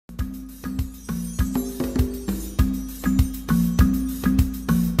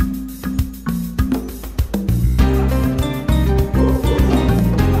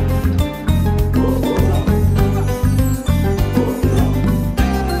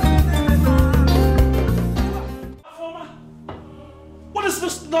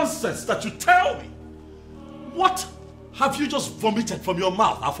nonsense that you tell me? What have you just vomited from your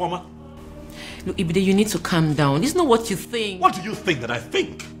mouth, Afoma? Look, Ibide, you need to calm down. It's not what you think. What do you think that I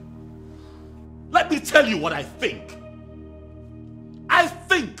think? Let me tell you what I think. I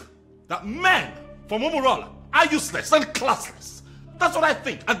think that men from Umurola are useless and classless. That's what I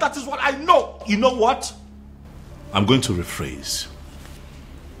think, and that is what I know. You know what? I'm going to rephrase.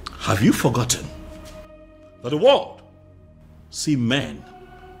 Have you forgotten that the world see men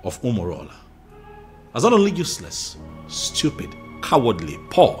of Umurola as not only useless, stupid, cowardly,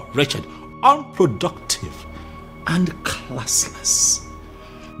 poor, wretched, unproductive, and classless?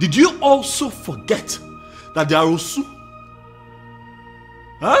 Did you also forget that they are Osu?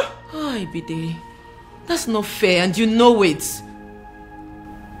 Huh? Oh, Ibide, that's not fair, and you know it.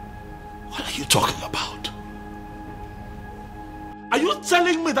 What are you talking about? Are you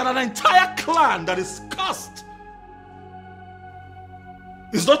telling me that an entire clan that is cursed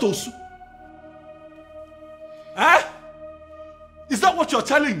is not Osu? Eh? Is that what you're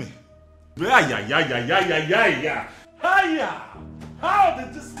telling me? Yeah. How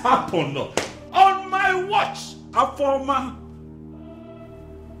did this happen? On my watch, Afoma.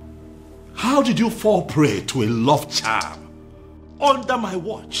 How did you fall prey to a love charm under my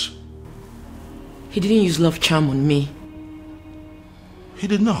watch? He didn't use love charm on me. He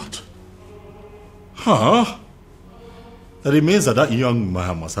did not. Huh? That it means that that young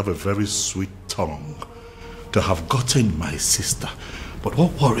man must have a very sweet tongue to have gotten my sister. But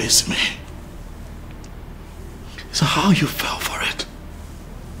what worries me is how you fell for it.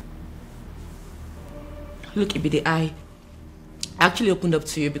 Look, Ibide, I actually opened up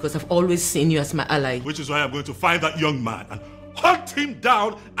to you because I've always seen you as my ally. Which is why I'm going to find that young man and hunt him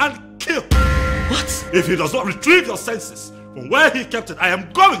down and kill. What? If he does not retrieve your senses from where he kept it, I am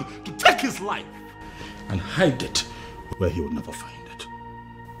going to take his life and hide it where he will never find it.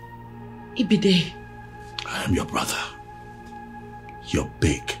 Ibide. I am your brother. Your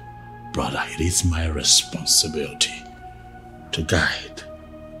big brother. It is my responsibility to guide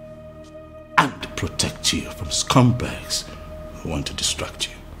and protect you from scumbags who want to distract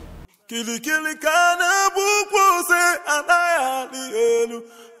you.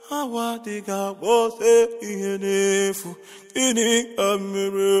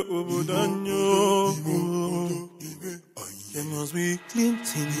 There must be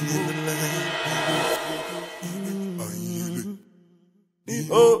glinting in the light.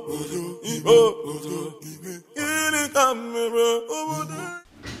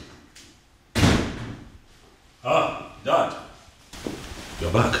 Ah, Dad.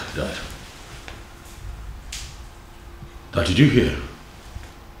 You're back, Dad. Dad, did you hear?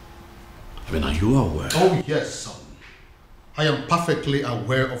 I mean, are you aware? Oh, yes, son. I am perfectly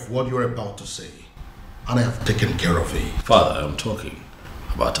aware of what you're about to say. And I have taken care of it. Father, I'm talking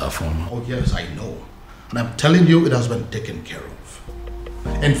about our former. Oh, yes, I know. And I'm telling you it has been taken care of.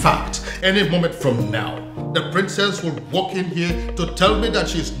 In fact, any moment from now, the princess will walk in here to tell me that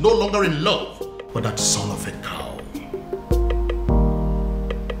she is no longer in love with that son of a cow.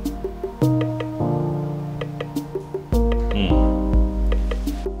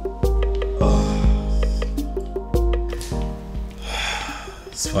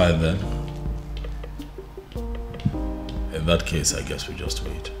 It's fine then. In that case, I guess we just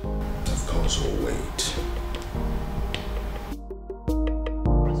wait. Of course we'll wait.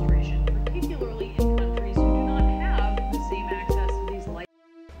 Frustration, particularly in countries who do not have the same access to these light.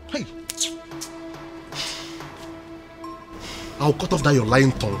 Hey! I'll cut off that your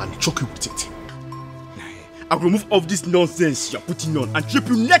lying tongue and choke you with it. I'll remove all this nonsense you're putting on and strip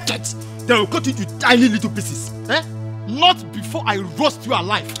you naked. Then I'll cut you into tiny little pieces. Eh? Not before I roast you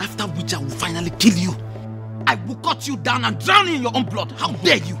alive. After which I will finally kill you. I will cut you down and drown you in your own blood. How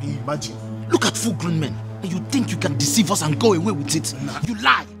dare you? Imagine. Look at full-grown men. And you think you can deceive us and go away with it? Nah. You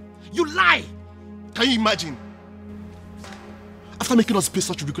lie. You lie. Can you imagine? After making us pay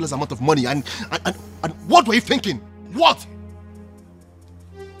such a ridiculous amount of money and what were you thinking? What?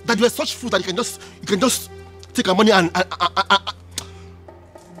 That you are such fool that you can just take our money and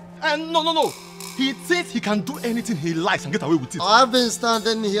no. He thinks he can do anything he likes and get away with it. I've been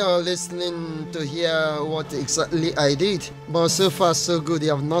standing here listening to hear what exactly I did. But so far so good, you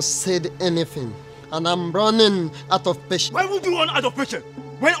have not said anything. And I'm running out of patience. Why would you run out of patience?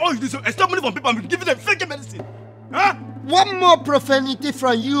 When all you do is extort money from people and give them fake medicine. Huh? One more profanity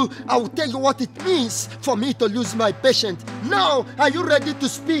from you, I will tell you what it means for me to lose my patience. Now, are you ready to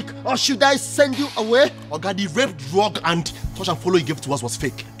speak or should I send you away? Oga, the rape, drug and touch and follow you gave to us was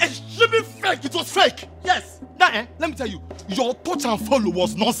fake. Extremely fake! It was fake! Yes! Now, let me tell you, your touch and follow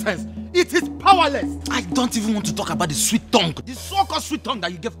was nonsense. It is powerless. I don't even want to talk about the sweet tongue. The so-called sweet tongue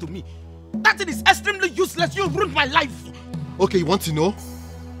that you gave to me. That thing is extremely useless. You ruined my life. Okay, you want to know?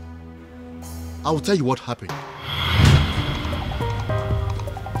 I will tell you what happened.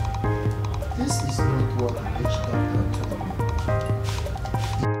 This is not what a witch doctor told me.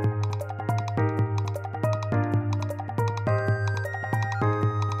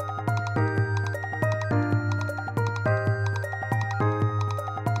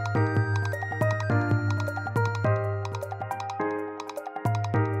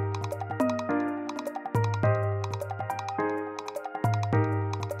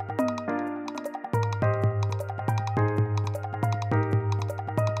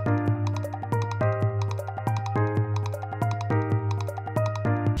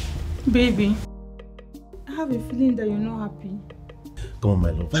 Baby, I have a feeling that you're not happy. Come on,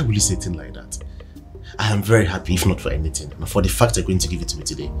 my love. Why will you say things like that? I am very happy, if not for anything. And for the fact you're going to give it to me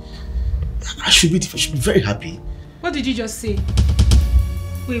today. I should be very happy. What did you just say?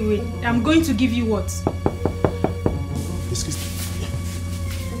 Wait. I'm going to give you what? Excuse me.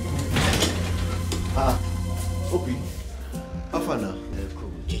 Obi. How far now?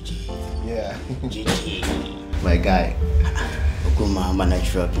 Gigi. Yeah. Gigi. My guy. Okuma, my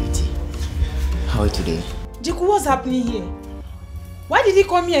natural beauty. How are you today? Jiku, what's happening here? Why did he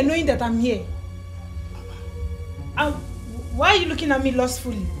come here knowing that I'm here? Why are you looking at me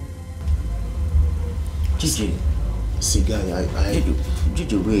lustfully? Gigi. See, guy,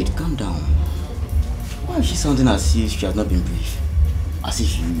 Gigi, wait, calm down. Why is she sounding as if she has not been briefed? As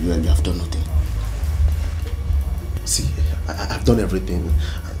if you have done nothing? See, I've done everything.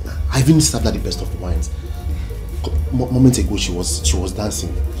 I've even served her the best of wines. Moments ago, she was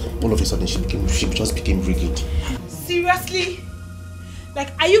dancing. All of a sudden, she just became rigid. Seriously?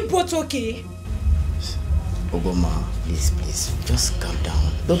 Like, are you both okay? Ogoma, please, just calm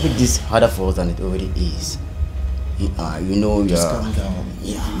down. Don't make this harder for us than it already is. You know, just calm down.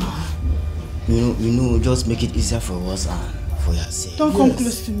 Yeah. You know, just make it easier for us and for yourself. Don't come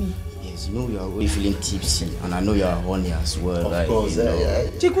close to me. Yes, you know you are already feeling tipsy, and I know you are horny as well. Of course, yeah.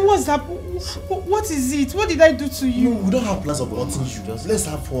 Jiku, what's up? What is it? What did I do to you? No, we don't have plans of hurting you. Let's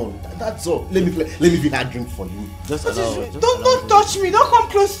have fun. That's all. Let me be a drink for you. Don't touch me. Don't come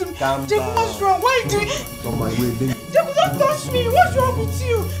close to me. Jiku, what's wrong? Why are you doing? On my way, baby. Jiku, don't touch me. What's wrong with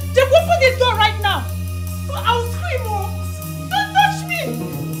you? Jiku, open the door right now. I'll scream. Oh. Don't touch me.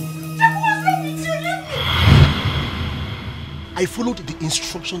 Jiku, what's wrong with you? Leave me. I followed the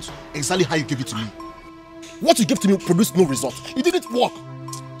instructions exactly how you gave it to me. What you gave to me produced no result. It didn't work.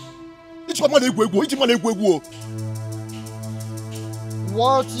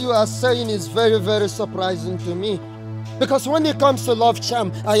 What you are saying is very, very surprising to me. Because when it comes to love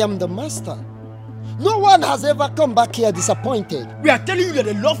charm, I am the master. No one has ever come back here disappointed. We are telling you that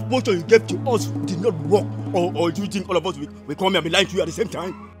the love potion you gave to us did not work. Or do you think all of us will come here and be lying to you at the same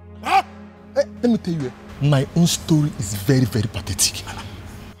time? Huh? Hey, let me tell you, my own story is very, very pathetic.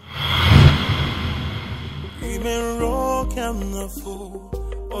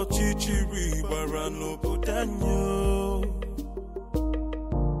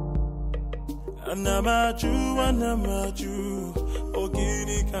 Anamaju,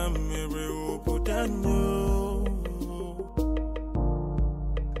 ogini kamere oputanyo.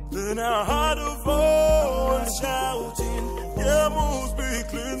 Then I heard a voice shouting, there must be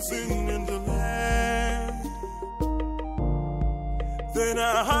cleansing in the land. Then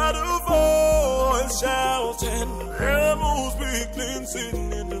I heard a voice shouting, there must be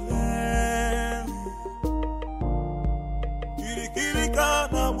cleansing in the land.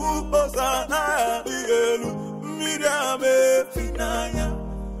 Kirikana wupozana dielu mirame finaya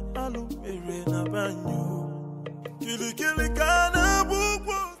alu merena banyo kirikana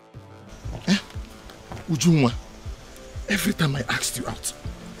wupo. Ujunwa, every time I asked you out,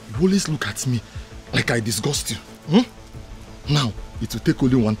 you always look at me like I disgust you. Now, it will take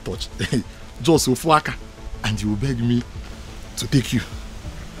only one touch, just Ofuaka, and you will beg me to take you.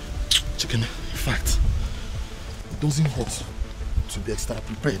 Chicken, in fact, it doesn't hurt to be extra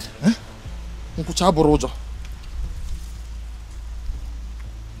prepared.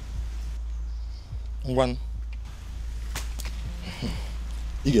 One.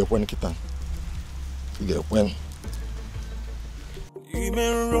 You get one kitan. You get one.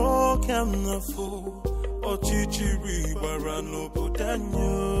 Imero kamnafu ochichiri barano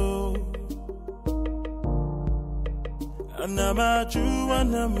potanyo. Anamaju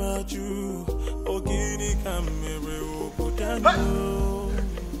ogini kamere oputanyo.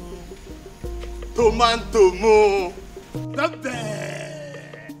 Tomanto mo. Bebe.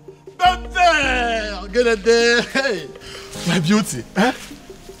 Get it there. Hey, my beauty.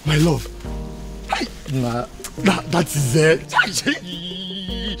 My love. Nah, that is it.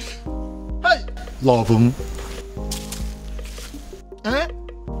 Hey, love. Eh?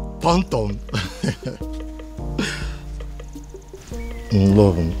 Tonton.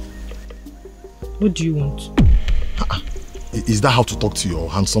 Love. What do you want? Is that how to talk to your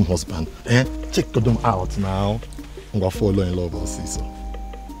handsome husband? Eh? Check them out now. I'm gonna fall in love or see so.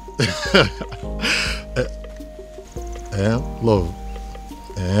 Love.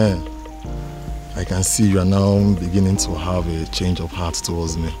 I can see you are now beginning to have a change of heart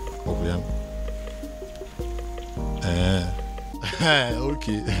towards me.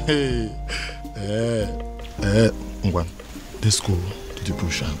 Okay. Ngwan, let's go to the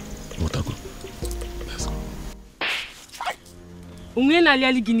bush and Motago. Let's go.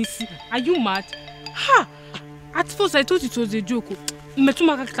 Are you mad? Ha! At first I thought it was a joke.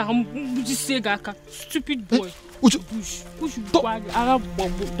 Stupid boy. Push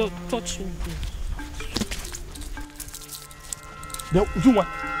don't touch me. No, you want?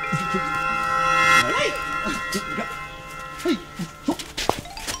 Hey!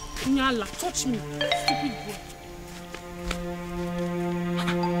 Nyala, touch me. Stupid boy.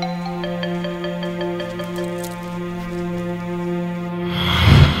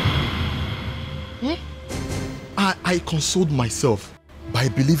 I consoled myself by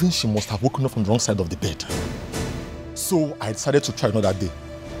believing she must have woken up from the wrong side of the bed. So I decided to try another day.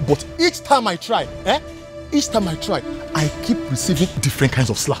 But each time I try, I keep receiving different kinds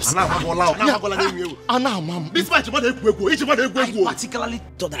of slaps. This match, I particularly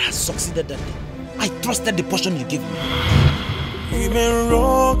thought that I succeeded that day. I trusted the portion you gave me.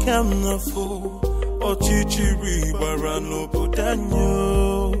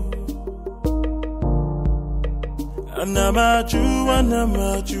 Anamaju,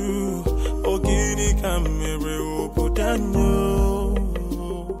 ogini kamere oputanyo.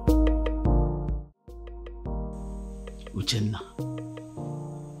 Uchenna,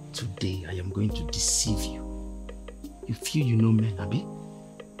 today I am going to deceive you. You feel you know men, Abi?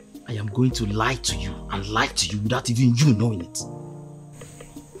 I am going to lie to you and lie to you without even you knowing it.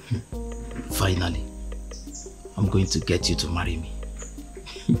 Finally, I'm going to get you to marry me.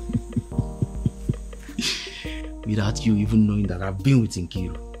 Without you even knowing that I've been with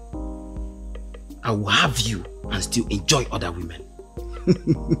Nkiru. I will have you and still enjoy other women.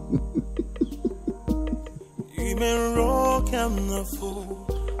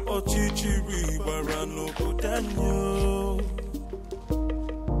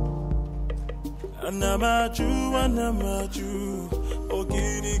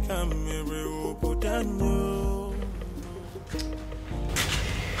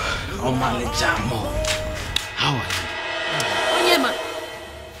 How are you? Onyema,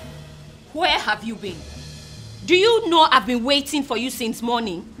 where have you been? Do you know I've been waiting for you since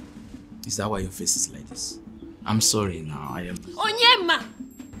morning? Is that why your face is like this? I'm sorry now, I am... Onyema!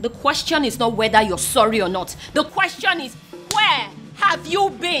 The question is not whether you're sorry or not. The question is, where have you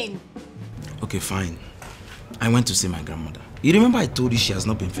been? Okay, fine. I went to see my grandmother. You remember I told you she has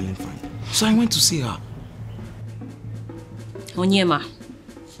not been feeling fine? So I went to see her. Onyema,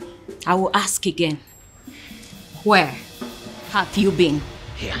 I will ask again. Where have you been?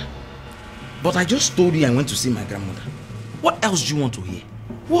 Here. But I just told you I went to see my grandmother. What else do you want to hear?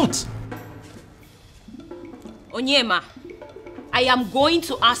 What? Onyema, I am going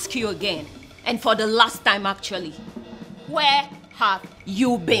to ask you again, and for the last time actually. Where have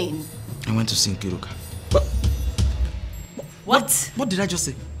you been? I went to see Nkiruka. What? What did I just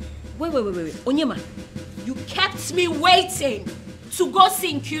say? Wait. Onyema, you kept me waiting to go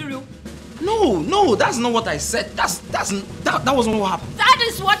see Nkiru. No, that's not what I said. That wasn't what happened. That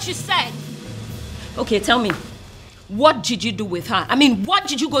is what you said. Okay, tell me, what did you do with her? I mean, what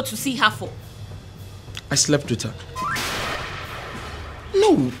did you go to see her for? I slept with her.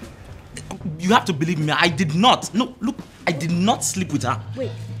 No, you have to believe me. I did not. No, look, I did not sleep with her.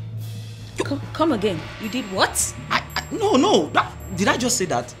 Wait, come again. You did what? No. Did I just say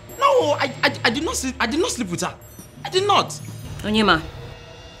that? No, I did not sleep. I did not sleep with her. I did not. Onyema,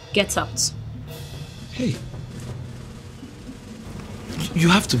 get out. Hey. You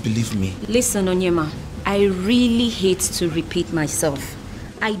have to believe me. Listen, Onyema, I really hate to repeat myself.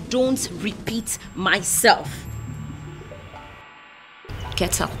 I don't repeat myself.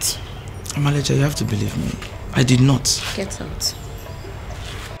 Get out. Amaleja, you have to believe me. I did not. Get out.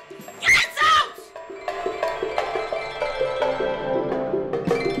 Get out!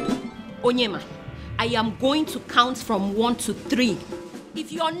 Onyema, I am going to count from 1 to 3.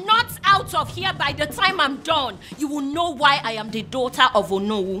 If you're not out of here by the time I'm done, you will know why I am the daughter of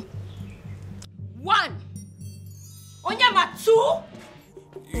Onowu. 1. Onyema, 2.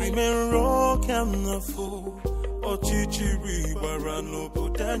 Ime rock am na fo Ochichiri barano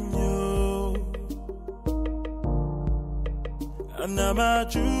potanyo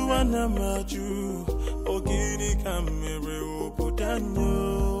Anamaju Ogini kamere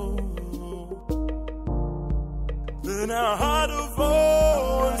potanyo. Then I heard a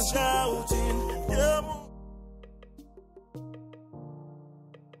voice shouting, yeah.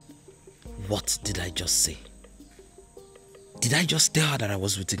 What did I just say? Did I just tell her that I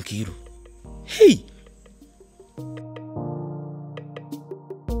was with Nkiru? Hey!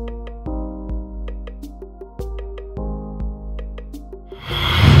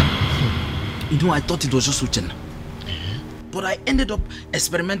 You know, I thought it was just Uche. But I ended up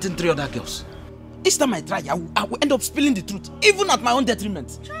experimenting 3 other girls. Each time I try, I will end up spilling the truth, even at my own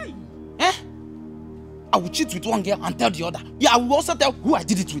detriment. Eh? I will cheat with one girl and tell the other. Yeah, I will also tell who I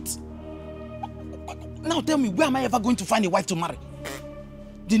did it with. Now tell me, where am I ever going to find a wife to marry?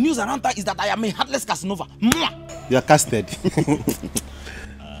 The news around her is that I am a heartless Casanova. You are casted.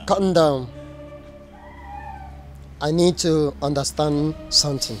 Calm down. I need to understand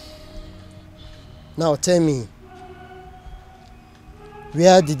something. Now tell me,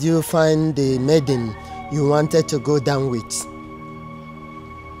 where did you find the maiden you wanted to go down with?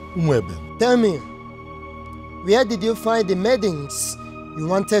 Umwebe. Tell me, where did you find the maidens you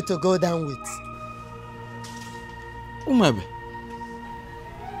wanted to go down with? Umwebe.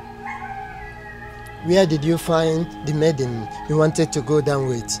 Where did you find the maiden you wanted to go down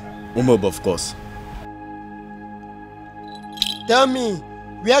with? Umwebe, of course. Tell me,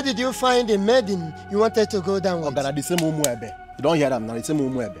 where did you find the maiden you wanted to go down with? The same Umwebe. You don't hear them now, the same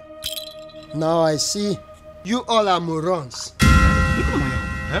Umwebe. Now I see. You all are morons.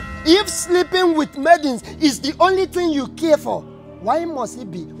 If sleeping with maidens is the only thing you care for, why must it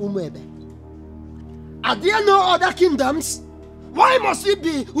be Umwebe? Are there no other kingdoms? Why must it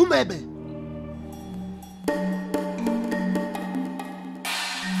be Umwebe?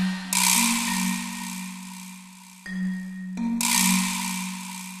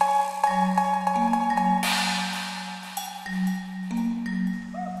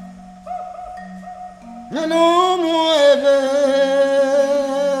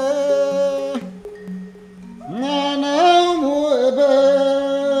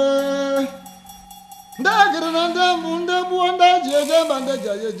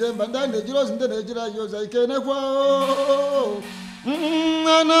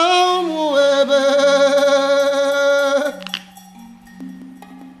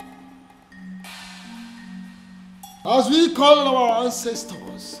 As we call our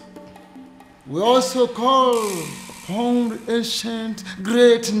ancestors, we also call upon the ancient,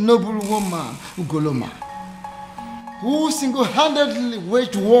 great, noble woman, Ugoloma, who single-handedly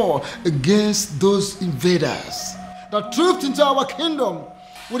waged war against those invaders that trooped into our kingdom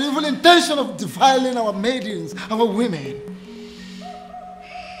with the evil intention of defiling our maidens, our women.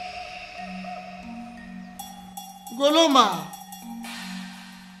 Ugoloma,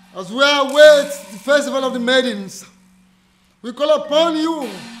 as we await the festival of the maidens, we call upon you.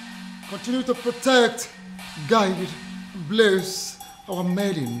 Continue to protect, guide, bless our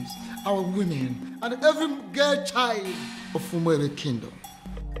maidens, our women, and every girl child of Umwebe kingdom.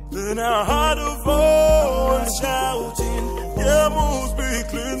 Then I heard a voice shouting, there must be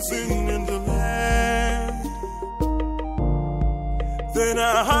cleansing in the land. Then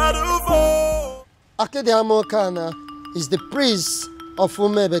I heard a voice. Akedeamokana is the priest of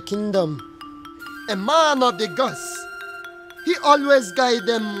Umwebe kingdom, a man of the gods. He always guides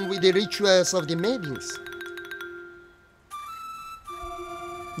them with the rituals of the maidens.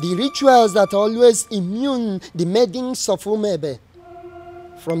 The rituals that always immune the maidens of Umwebe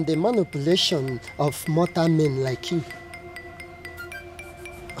from the manipulation of mortal men like you.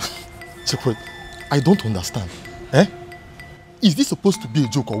 Chekwe, I don't understand. Eh? Is this supposed to be a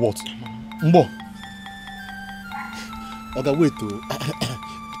joke or what? Mbo. Okay, wait.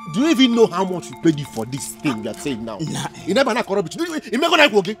 Do you even know how much we paid you for this thing you are saying now? Nah. You never know corrupt.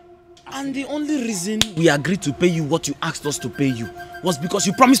 And the only reason we agreed to pay you what you asked us to pay you was because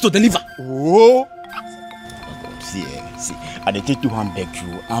you promised to deliver. Oh! See, I take you and beg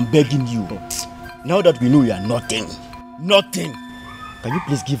you. I'm begging you. Now that we know you are nothing, can you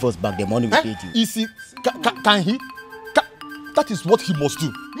please give us back the money we paid you? Easy. Can he? That is what he must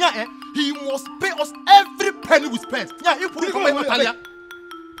do. Yeah, he must pay us every penny we spent. Yeah,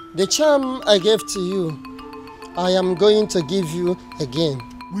 The charm I gave to you, I am going to give you again.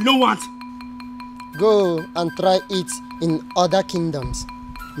 We don't want. Go and try it in other kingdoms,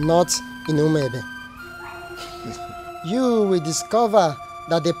 not in Umwebe. You will discover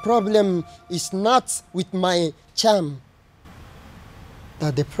that the problem is not with my charm,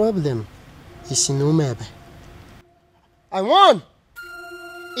 that the problem is in Umebe. I won!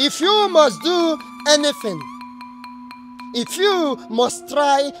 If you must do anything, if you must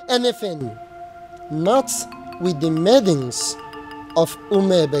try anything, not with the maidens of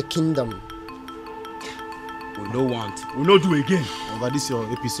Umebe Kingdom. We no want. We no do again. But this is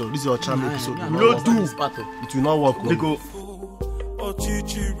your episode. This is your charm episode. We no do. It will not work. We go.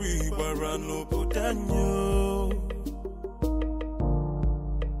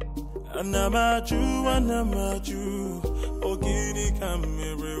 Anamaju, Ogini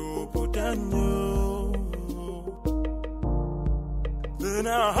Kamere Opudanyo. Then I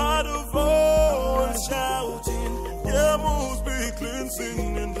heard a voice shouting, there must be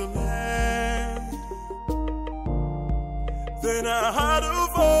cleansing in the land. Then I heard a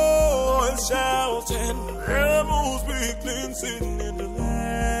voice shouting, there must be cleansing in the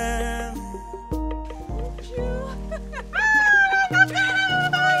land.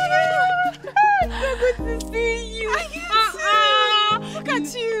 So good to see you. Look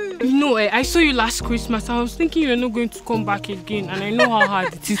at you. No, I saw you last Christmas. I was thinking you're not going to come back again, and I know how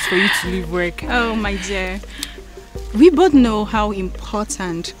hard it is for you to leave work. Oh, my dear. We both know how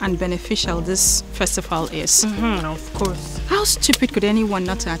important and beneficial this festival is. Of course. How stupid could anyone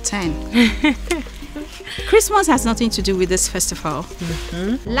not to attend? Christmas has nothing to do with this festival.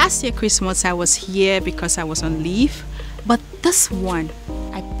 Last year Christmas I was here because I was on leave, but this one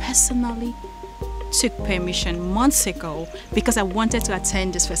I personally took permission months ago because I wanted to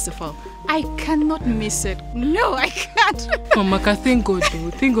attend this festival. I cannot miss it. No, I can't. Mama, thank God though.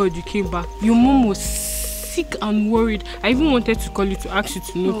 Thank God you came back. Your mom was sick and worried. I even wanted to call you to ask you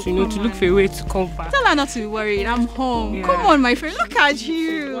to look for a way to come back. Tell her not to be worried. I'm home. Yeah. Come on, my friend. Look at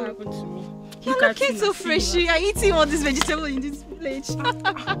you. What happened to me? You're looking so fresh. You're eating all this vegetable in this plate.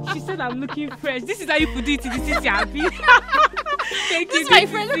 She said I'm looking fresh. This is how you put it in the city, Abby. Thank this you. My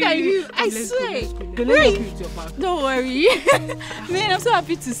friend, look at you. I swear. Don't worry. Man, I'm so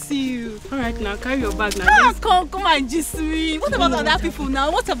happy to see you. Alright, now carry your bag now. Come and just me. What about other people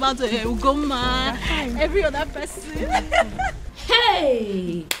now? What about Ugoma? Every other person?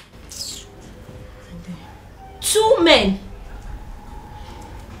 Hey! 2 men.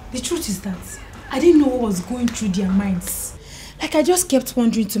 The truth is that I didn't know what was going through their minds. Like I just kept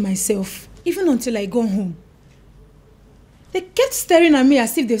wondering to myself, even until I got home. They kept staring at me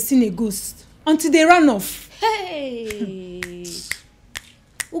as if they've seen a ghost, until they ran off. Hey!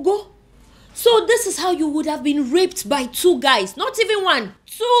 Ugo, so this is how you would have been raped by 2 guys, not even 1,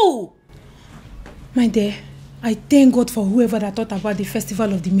 2! My dear, I thank God for whoever that thought about the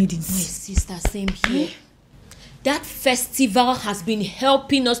Festival of the Maidens. My sister, same here. That festival has been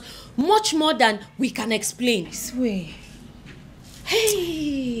helping us much more than we can explain. I swear.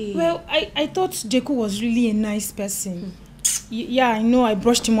 Hey! Well, I thought Jeku was really a nice person. Yeah, I know I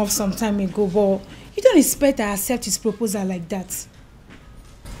brushed him off some time ago, but you don't expect I accept his proposal like that.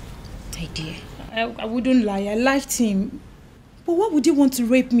 My dear. I wouldn't lie, I liked him. But why would he want to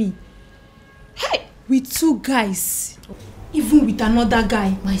rape me? Hey! With 2 guys. Even with another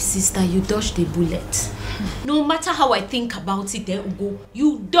guy. My sister, you dodged a bullet. No matter how I think about it, Ugo,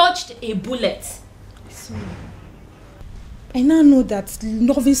 you dodged a bullet. Sorry. I now know that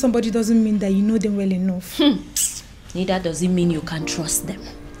loving somebody doesn't mean that you know them well enough. Neither does it mean you can trust them.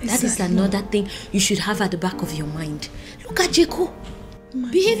 Exactly. That is another thing you should have at the back of your mind. Look at Jeko.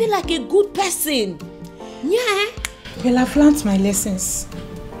 Behaving like a good person. Yeah. Well, I've learned my lessons.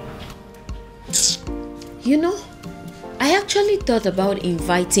 You know, I actually thought about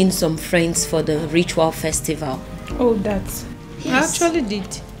inviting some friends for the ritual festival. Oh, that. Yes. I actually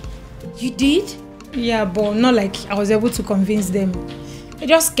did. You did? Yeah, but not like I was able to convince them. I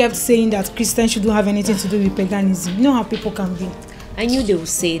just kept saying that Christians shouldn't have anything to do with paganism. You know how people can be. I knew they would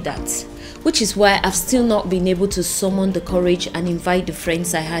say that, which is why I've still not been able to summon the courage and invite the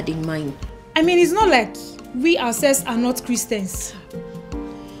friends I had in mind. I mean, it's not like we ourselves are not Christians.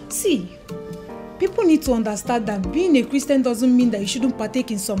 See, people need to understand that being a Christian doesn't mean that you shouldn't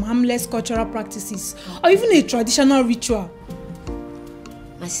partake in some harmless cultural practices or even a traditional ritual.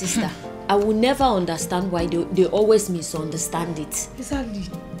 My sister, I will never understand why they always misunderstand it. Exactly.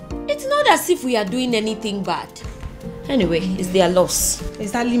 It's not as if we are doing anything bad. Anyway, it's their loss.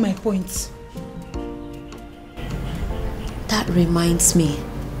 Exactly my point. That reminds me.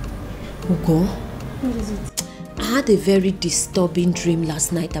 Ugo? What is it? I had a very disturbing dream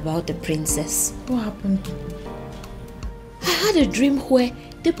last night about the princess. What happened? I had a dream where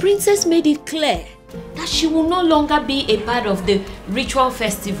the princess made it clear that she will no longer be a part of the ritual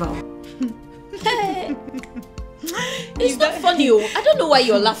festival. It's not funny, oh. I don't know why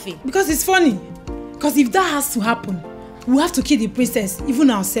you're laughing. Because it's funny. Because if that has to happen, we have to kill the princess, even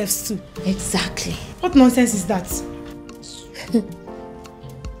ourselves too. Exactly. What nonsense is that?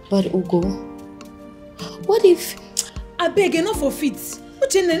 But Ugo, what if... I beg, enough of it.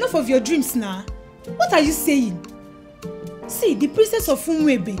 Uche, enough of your dreams now. What are you saying? See, the princess of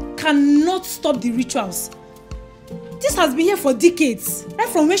Umwebe cannot stop the rituals. This has been here for decades, right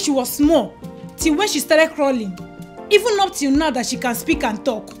from when she was small till when she started crawling. Even up till now that she can speak and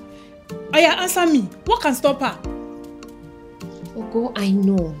talk. Aya, answer me. What can stop her? Ugo, I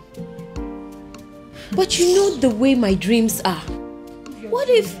know. But you know the way my dreams are. What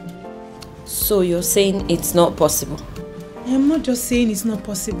if... So you're saying it's not possible? I am not just saying it's not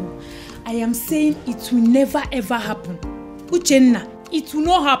possible. I am saying it will never ever happen. Uchenna, it will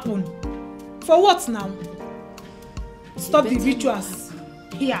not happen. For what now? Stop the rituals.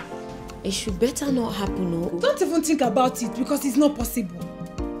 Here. It should better not happen, no? Don't even think about it because it's not possible.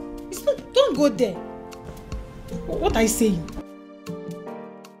 It's not. Don't go there. What are you saying?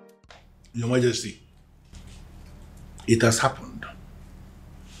 Your Majesty, it has happened.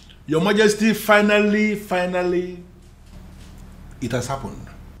 Your Majesty, finally, it has happened.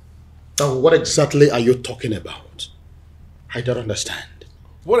 Now, what exactly are you talking about? I don't understand.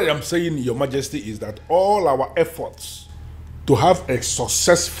 What I am saying, Your Majesty, is that all our efforts to have a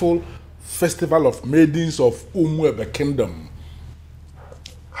successful festival of maidens of Umwebe Kingdom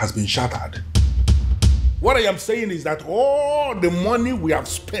has been shattered. What I am saying is that all the money we have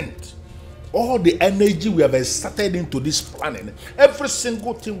spent, all the energy we have exerted into this planning, every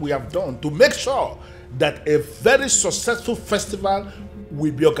single thing we have done to make sure that a very successful festival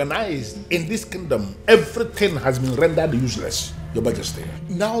will be organized in this kingdom, everything has been rendered useless, Your Majesty.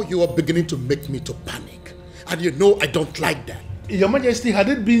 Now you are beginning to make me to panic. And you know I don't like that. Your Majesty, had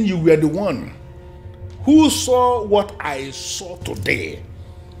it been you were the one who saw what I saw today,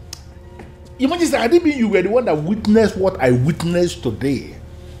 Your Majesty, had it been you were the one that witnessed what I witnessed today,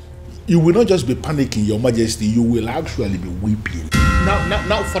 you will not just be panicking, Your Majesty, you will actually be weeping.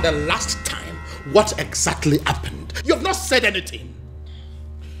 Now, for the last time, what exactly happened? You have not said anything.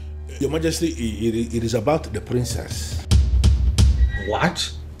 Your Majesty, it is about the princess.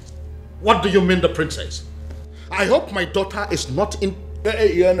 What? What do you mean, the princess? I hope my daughter is not in...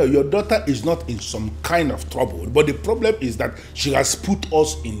 Your daughter is not in some kind of trouble, but the problem is that she has put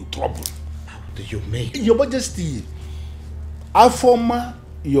us in trouble. How do you mean? Your Majesty, Afoma,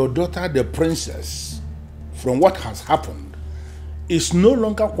 your daughter, the princess, from what has happened, is no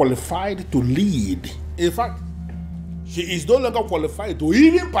longer qualified to lead. In fact, she is no longer qualified to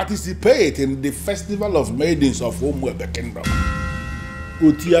even participate in the festival of maidens of Umwebe Kingdom.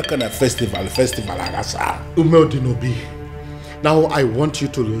 Utiakana festival agasa. Umeodinobi, now I want you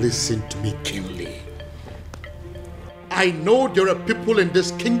to listen to me keenly. I know there are people in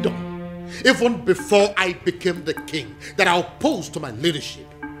this kingdom, even before I became the king, that are opposed to my leadership.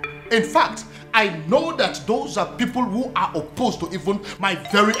 In fact, I know that those are people who are opposed to even my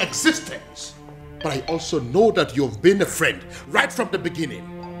very existence. But I also know that you've been a friend right from the beginning.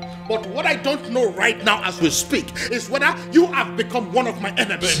 But what I don't know right now as we speak is whether you have become one of my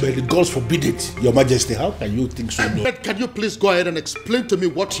enemies. But the gods forbid it, Your Majesty. How can you think so? But can you please go ahead and explain to me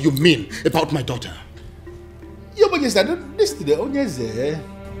what you mean about my daughter? Your Majesty, I don't listen to the Ugezu.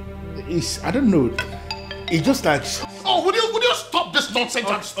 I don't know. It's just like... Oh, would you stop this nonsense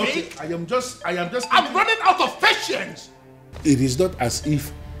and speak? Okay. I am just... I'm running out of patience. It is not as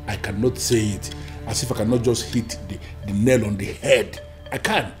if I cannot say it, as if I cannot just hit the nail on the head. I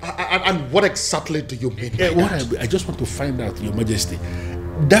can. And what exactly do you mean? I just want to find out, Your Majesty,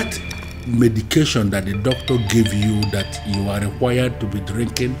 that medication that the doctor gave you that you are required to be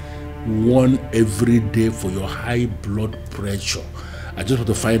drinking one every day for your high blood pressure, I just want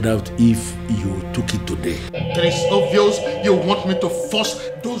to find out if you took it today. It is obvious you want me to force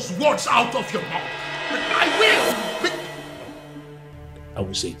those words out of your mouth. I will! I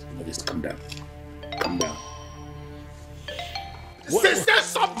will say it. Just calm down. Calm down. Say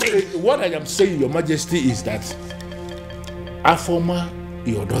something! What I am saying, Your Majesty, is that Afoma,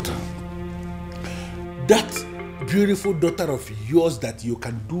 your daughter, that beautiful daughter of yours that you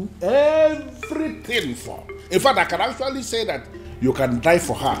can do everything for. In fact, I can actually say that you can die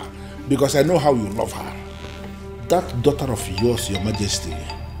for her because I know how you love her. That daughter of yours, Your Majesty,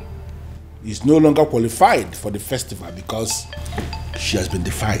 is no longer qualified for the festival because she has been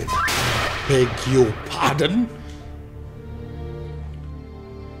defied. Beg your pardon?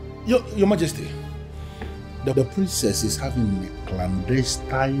 Your Majesty, the princess is having a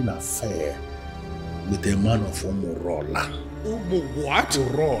clandestine affair with a man of Umurola. What?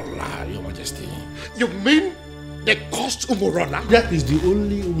 Umurola, Your Majesty. You mean they caused Umurola? That is the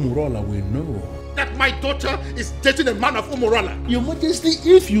only Umurola we know. that my daughter is dating a man of Umorola? Your Majesty,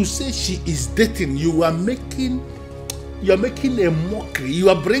 if you say she is dating, you are making a mockery. You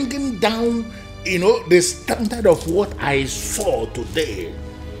are bringing down, the standard of what I saw today.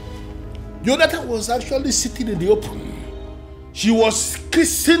 Your daughter was actually sitting in the open. She was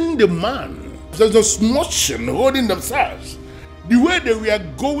kissing the man. There's no smooching, holding themselves. The way they were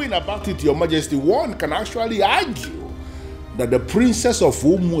going about it, Your Majesty, one can actually argue that the princess of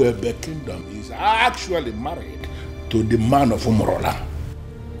Umuebe Kingdom is actually married to the man of Umorola.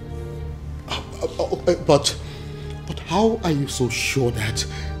 But how are you so sure that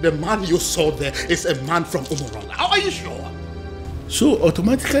the man you saw there is a man from Umorola? How are you sure? So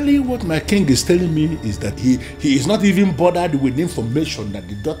automatically what my king is telling me is that he is not even bothered with information that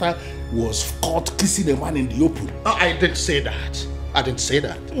the daughter was caught kissing a man in the open. I didn't say that. I didn't say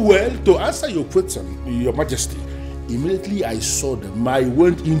that. Well, to answer your question, Your Majesty, immediately I saw them, I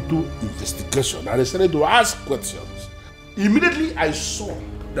went into investigation and I started to ask questions. Immediately I saw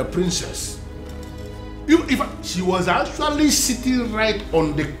the princess. She was actually sitting right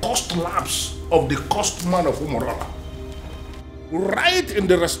on the cost laps of the cost man of Umorola. Right in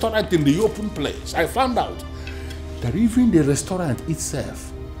the restaurant in the open place. I found out that even the restaurant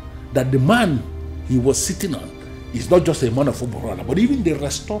itself, that the man he was sitting on is not just a man of Umorola, but even the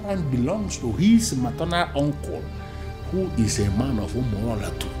restaurant belongs to his maternal uncle, who is a man of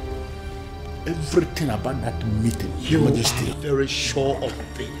Umorola too. Everything about that meeting, Your Majesty. Are very sure of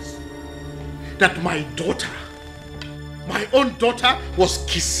this. That my daughter, my own daughter, was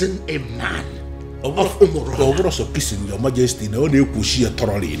kissing a man of Umorola. Over also kissing, Your Majesty, no one could see her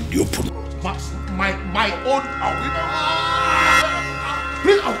thoroughly in the open. My own.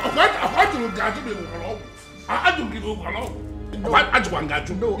 Please,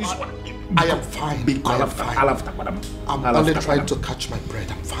 I am fine. I'm only trying to catch my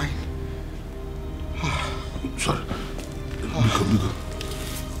breath. I'm fine. Sorry. Biko.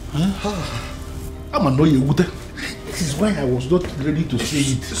 I'm annoyed. This is why I was not ready to say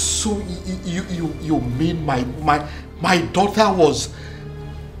it. So you mean my daughter was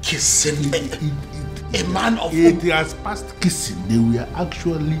kissing a man of... It has passed kissing. They were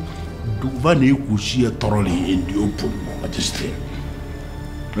actually doing thoroughly in the open, Majesty.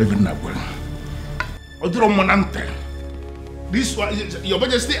 Even now, this one, Your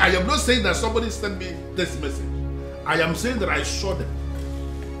Majesty, I am not saying that somebody sent me this message. I am saying that I saw them.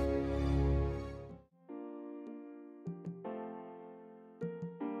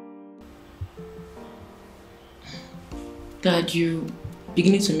 Dad, you're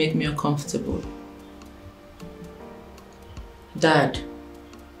beginning to make me uncomfortable. Dad.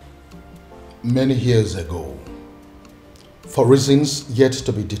 Many years ago, for reasons yet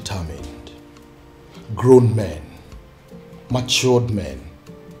to be determined, grown men, matured men,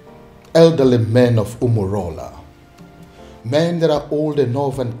 elderly men of Umorola, men that are old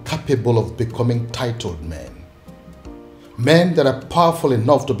enough and capable of becoming titled men that are powerful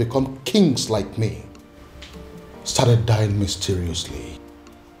enough to become kings like me, started dying mysteriously.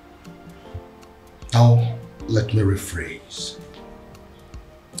 Now, let me rephrase.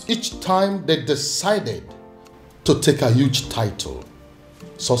 Each time they decided to take a huge title,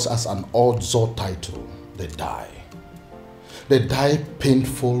 such as an Odzo title, they die. They die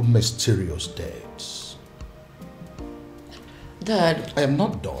painful, mysterious deaths. Dad. I am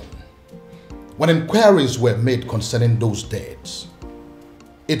not done. When inquiries were made concerning those deaths,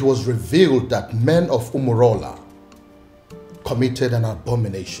 it was revealed that men of Umorola committed an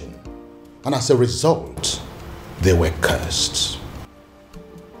abomination, and as a result, they were cursed.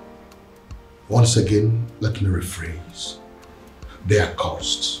 Once again, let me rephrase. They are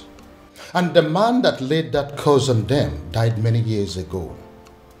cursed. And the man that laid that curse on them died many years ago.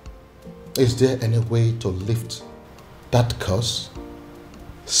 Is there any way to lift that curse?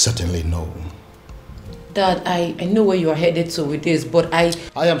 Certainly no. Dad, I know where you are headed to with this, but I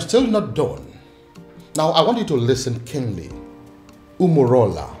am still not done. Now, I want you to listen keenly.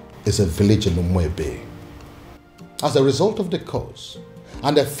 Umorola is a village in Umuebe. As a result of the curse,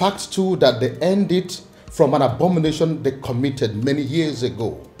 and the fact too that they ended from an abomination they committed many years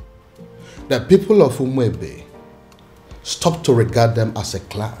ago, the people of Umuebe stopped to regard them as a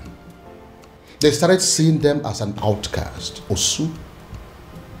clan. They started seeing them as an outcast, Osu.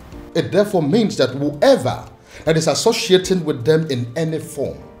 It therefore means that whoever that is associating with them in any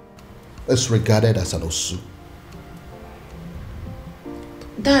form is regarded as an Osu.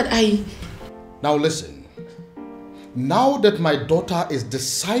 Dad, Now listen. Now that my daughter is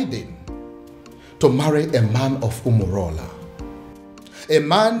deciding to marry a man of Umorola, a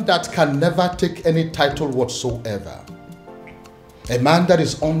man that can never take any title whatsoever, A man that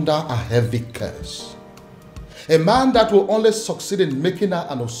is under a heavy curse. A man that will only succeed in making her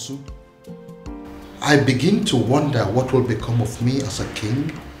an Osu. I begin to wonder what will become of me as a king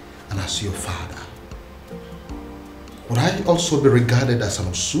and as your father. Would I also be regarded as an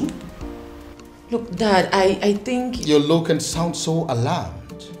Osu? Look, Dad, I think... You look and sound so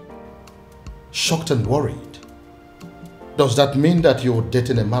alarmed, shocked and worried. Does that mean that you're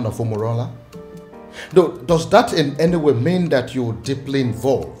dating a man of Umurola? Does that in any way mean that you're deeply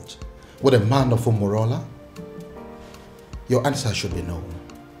involved with a man of Umurola? Your answer should be no.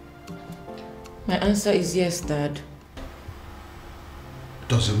 My answer is yes, Dad.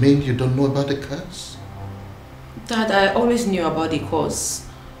 Does it mean you don't know about the curse? Dad, I always knew about the curse.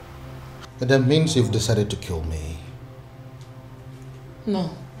 That means you've decided to kill me.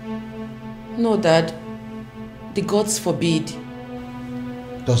 No. No, Dad. The gods forbid.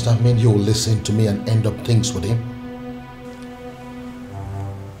 Does that mean you'll listen to me and end up things with him?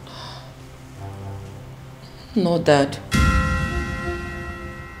 No, Dad.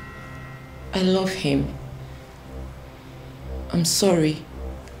 I love him. I'm sorry.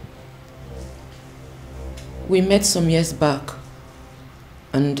 We met some years back,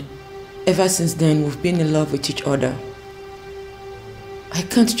 and ever since then we've been in love with each other. I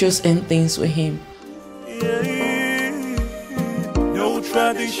can't just end things with him. No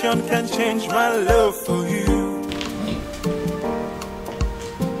tradition can change my love for you.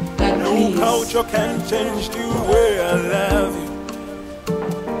 No culture can change the way I love you.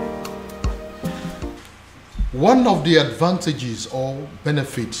 One of the advantages or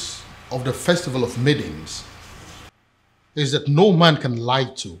benefits of the Festival of Maidens is that no man can lie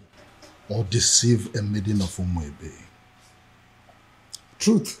to or deceive a maiden of Umuebe.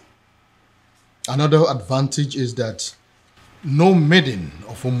 Truth. Another advantage is that no maiden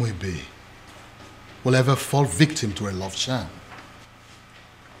of Umuebe will ever fall victim to a love charm.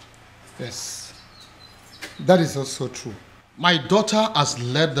 Yes, that is also true. My daughter has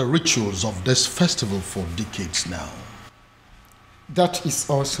led the rituals of this festival for decades now. That is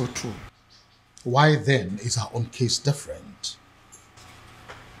also true. Why then is our own case different?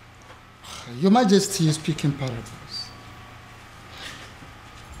 Your Majesty is speaking parables.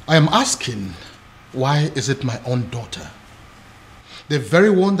 I am asking, why is it my own daughter, the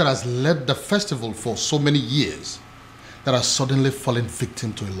very one that has led the festival for so many years, that has suddenly fallen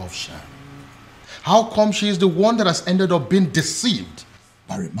victim to a love charm? How come she is the one that has ended up being deceived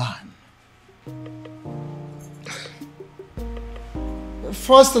by a man?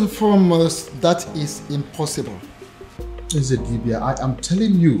 First and foremost, that is impossible. Ezedibia, I am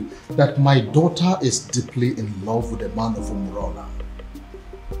telling you that my daughter is deeply in love with the man of Umurola.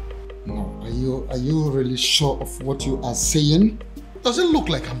 No, are you really sure of what you are saying? Does it look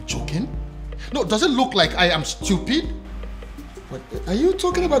like I'm joking? No, does it look like I am stupid? But are you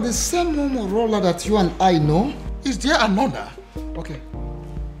talking about the same Umurola that you and I know? Is there another? Okay.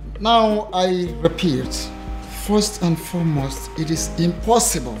 Now I repeat. First and foremost, it is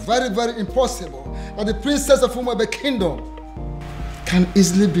impossible, very, very impossible, that the princess of Umuebe Kingdom can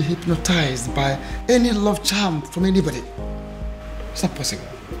easily be hypnotized by any love charm from anybody. It's not possible.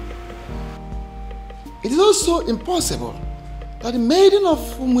 It is also impossible that the maiden of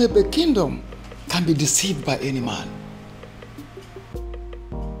Umuebe Kingdom can be deceived by any man.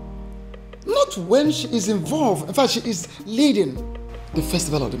 Not when she is involved, in fact, she is leading the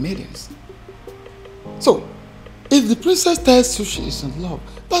festival of the maidens. So, if the princess tells you she is in love,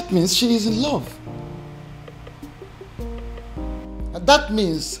 that means she is in love. And that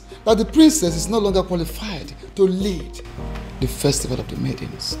means that the princess is no longer qualified to lead the festival of the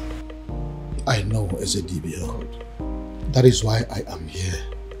maidens. I know, Ezedibia. That is why I am here.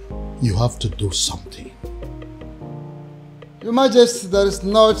 You have to do something. Your Majesty, there is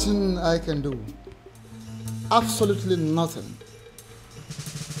nothing I can do. Absolutely nothing.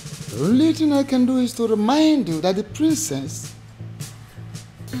 The only thing I can do is to remind you that the princess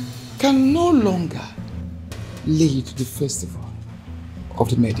can no longer lead the festival of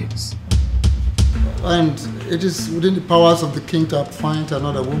the maidens. And it is within the powers of the king to appoint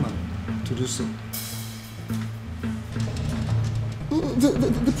another woman to do so.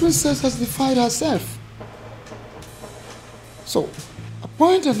 The princess has defied herself. So,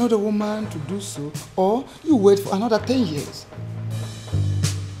 appoint another woman to do so, or you wait for another 10 years.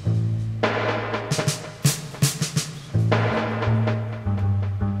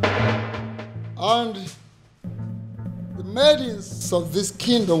 And the maidens of this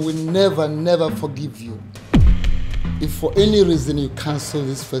kingdom will never forgive you if for any reason you cancel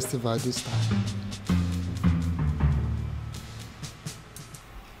this festival this time.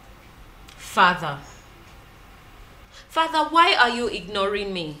 Father, Father, why are you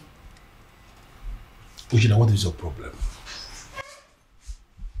ignoring me? Uche, what is your problem?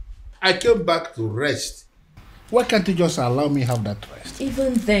 I came back to rest. Why can't you just allow me have that rest?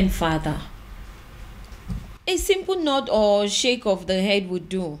 Even then, Father, a simple nod or shake of the head would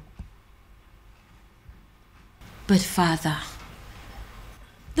do. But Father,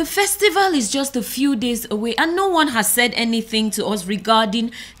 the festival is just a few days away and no one has said anything to us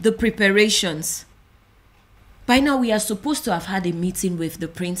regarding the preparations. By now we are supposed to have had a meeting with the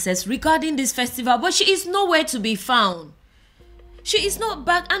princess regarding this festival, but she is nowhere to be found. She is not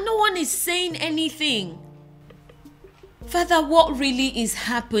back and no one is saying anything. Father, what really is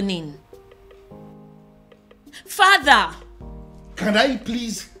happening? Father! Can I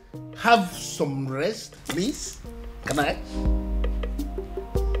please have some rest, please? Can I?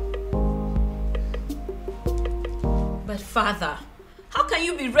 But Father, how can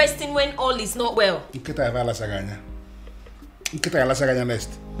you be resting when all is not well? Next.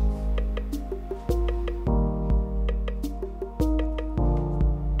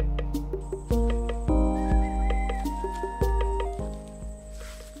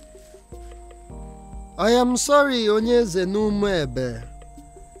 I am sorry, Ugezu Numebe,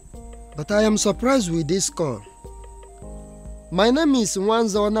 but I am surprised with this call. My name is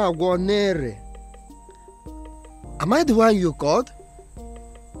Nwanzona Gwonere. Am I the one you called?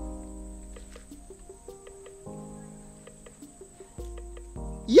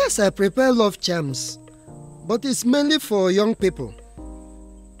 Yes, I prepare love charms, but it's mainly for young people.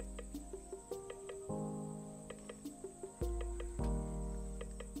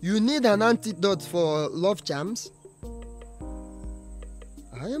 You need an antidote for love charms?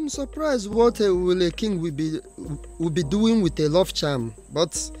 I am surprised what will a king will be doing with a love charm,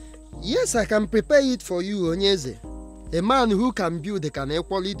 but yes, I can prepare it for you, Ugezu. A man who can build can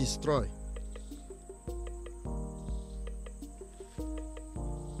equally destroy.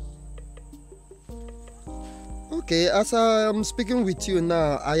 Okay, as I am speaking with you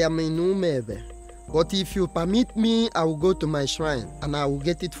now, I am in Umebe. But if you permit me, I will go to my shrine and I will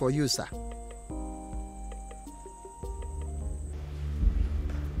get it for you, sir.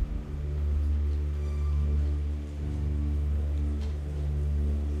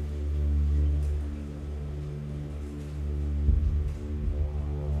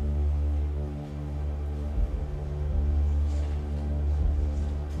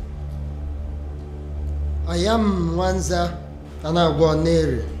 I am Nwanza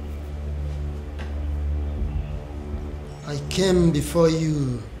Gwonere. I came before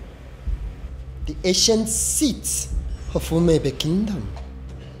you, the ancient seat of Umebe Kingdom.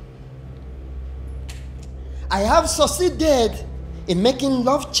 I have succeeded in making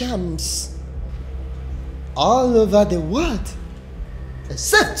love charms all over the world,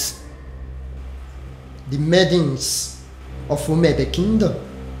 except the maidens of Umebe Kingdom.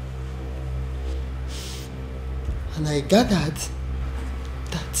 And I gathered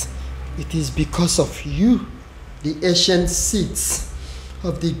that it is because of you, the ancient seats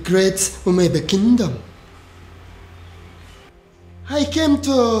of the great Umebe Kingdom. I came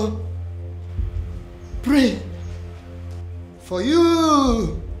to pray for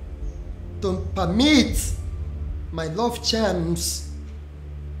you to permit my love charms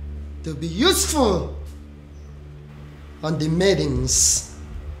to be useful on the maidens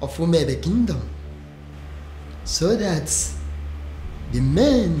of Umebe Kingdom, so that the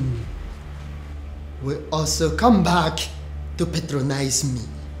men will also come back to patronize me.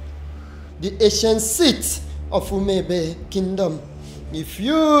 The ancient seat of Umebe Kingdom, if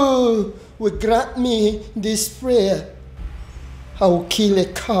you will grant me this prayer, I will kill a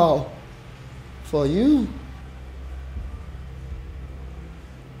cow for you.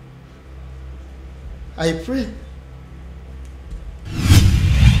 I pray.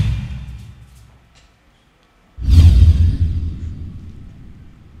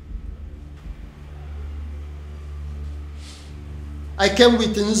 I came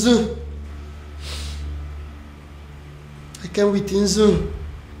with Nzu.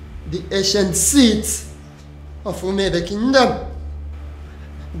 The ancient seat of Umebe Kingdom.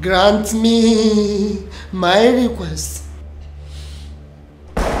 Grant me my request.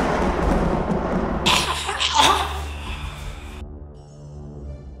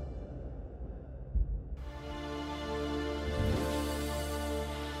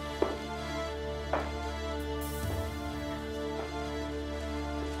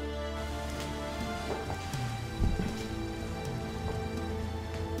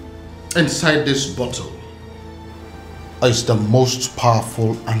 Inside this bottle is the most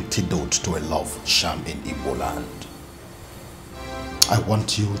powerful antidote to a love charm in Igbo land. I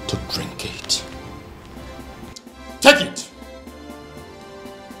want you to drink it. Take it!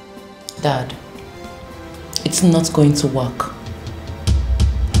 Dad, it's not going to work.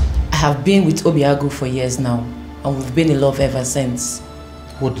 I have been with Obiagu for years now, and we've been in love ever since.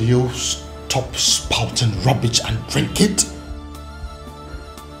 Would you stop spouting rubbish and drink it?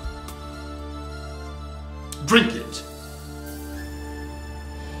 Drink it!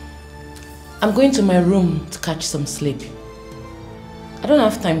 I'm going to my room to catch some sleep. I don't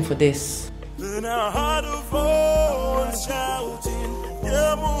have time for this. Then I heard a voice shouting,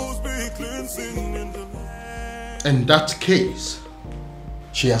 there must be cleansing in the land. In that case,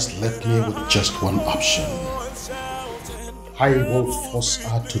 she has left me with just one option. I will force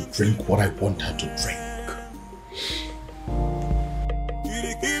her to drink what I want her to drink.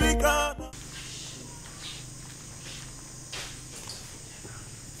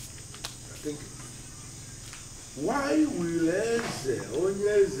 Why will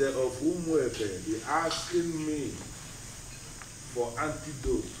Onyeze of Umuefe be asking me for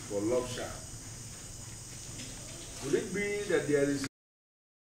antidote for love charm? Could it be that there is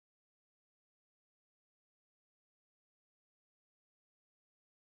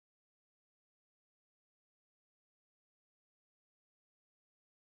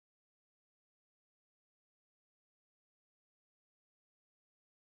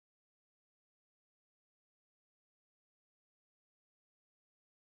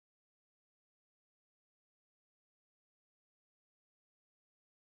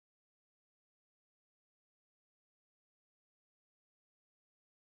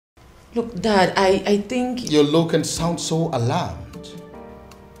Look, Dad, I think... You look and sound so alarmed,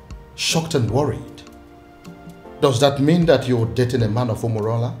 shocked and worried. Does that mean that you're dating a man of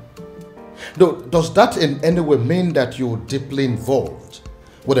Umurola? Does that in any way mean that you're deeply involved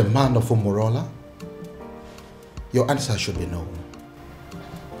with a man of Umurola? Your answer should be no.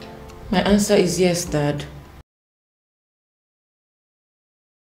 My answer is yes, Dad.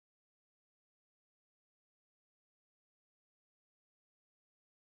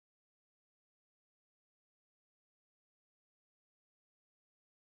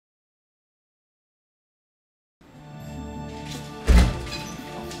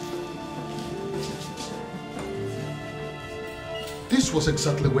 This was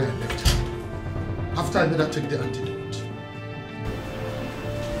exactly where I left her, after I made her take the antidote.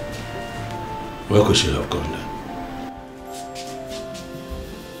 Where could she have gone then?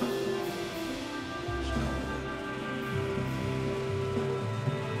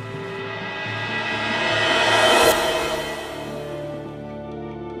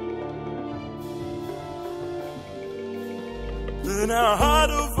 Then I heard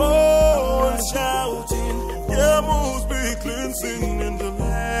a voice shouting, there must be cleansing in the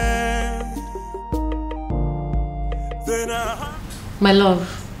land. Then I heard... My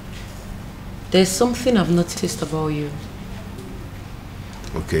love, there's something I've noticed about you.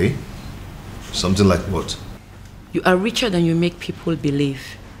 Okay. Something like what? You are richer than you make people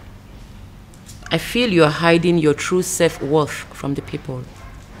believe. I feel you are hiding your true self-worth from the people.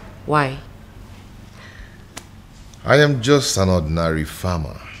 Why? I am just an ordinary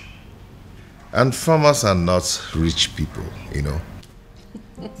farmer. And farmers are not rich people, you know.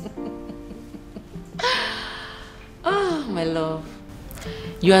 Oh, my love.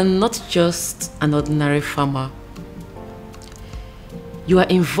 You are not just an ordinary farmer. You are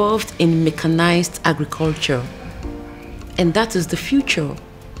involved in mechanized agriculture. And that is the future.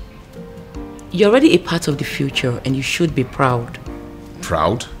 You're already a part of the future and you should be proud.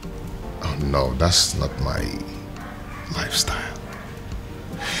 Proud? Oh no, that's not my lifestyle.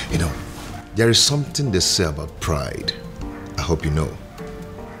 You know, there is something they say about pride. I hope you know.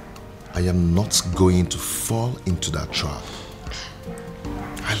 I am not going to fall into that trap.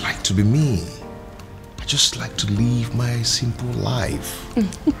 I like to be me. I just like to live my simple life.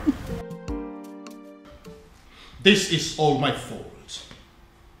 This is all my fault.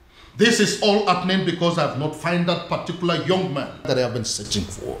 This is all happening because I have not found that particular young man that I have been searching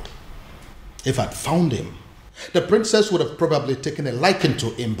for. If I'd found him, the princess would have probably taken a liking to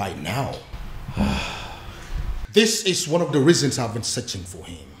him by now. This is one of the reasons I've been searching for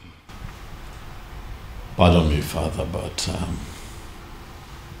him. Pardon me, Father, but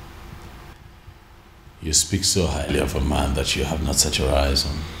you speak so highly of a man that you have not set your eyes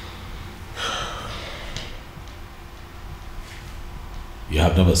on. You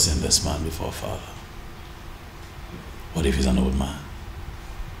have never seen this man before, Father. What if he's an old man?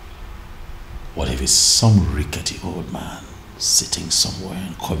 What if he's some rickety old man sitting somewhere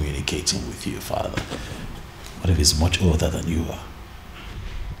and communicating with you, Father? What if he's much older than you are?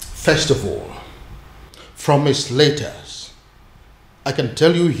 First of all, from his letters, I can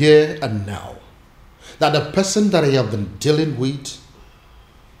tell you here and now that the person that I have been dealing with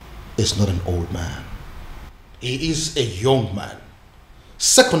is not an old man. He is a young man.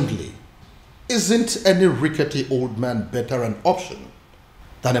 Secondly, isn't any rickety old man better an option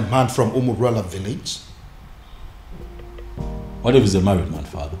than a man from Umurala village? What if he's a married man,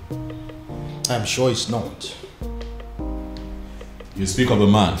 Father? I'm sure he's not. You speak of a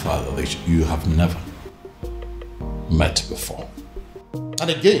man, Father, that you have never met before. And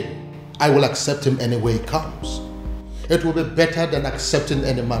again, I will accept him any way he comes. It will be better than accepting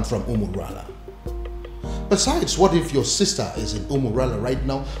any man from Umurala. Besides, what if your sister is in Umurala right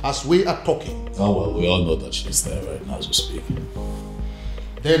now as we are talking? Oh well, we all know that she's there right now as we speak.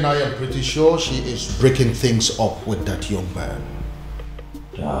 Then I am pretty sure she is breaking things up with that young man.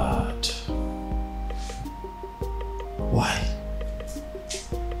 Dad. Why?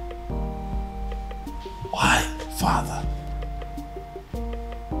 Why, Father?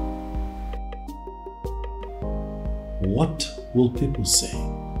 What will people say?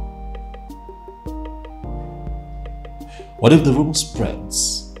 What if the rumor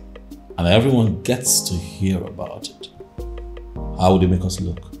spreads and everyone gets to hear about it? How would it make us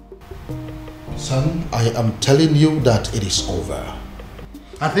look? Son, I am telling you that it is over.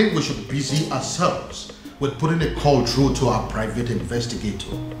 I think we should busy ourselves with putting a call through to our private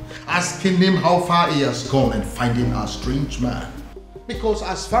investigator, asking him how far he has gone in finding our strange man. Because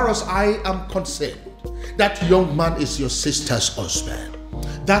as far as I am concerned, that young man is your sister's husband.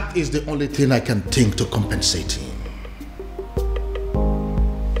 That is the only thing I can think to compensate him.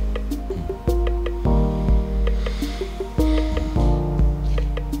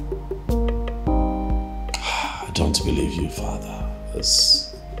 I don't believe you, Father.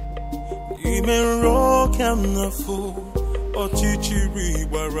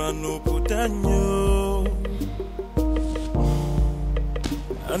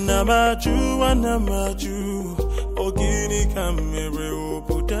 Anamaju, ogini kamere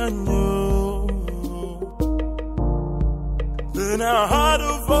obudanyo. Then I heard a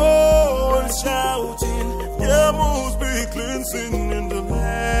voice shouting, there must be cleansing in the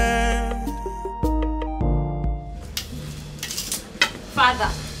land. Father,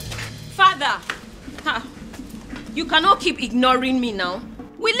 you cannot keep ignoring me now.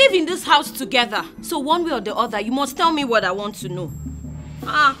 We live in this house together, so one way or the other, you must tell me what I want to know.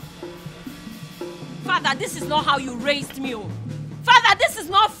 Father, this is not how you raised me. Oh. Father, this is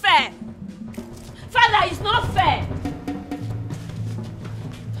not fair. Father, it's not fair.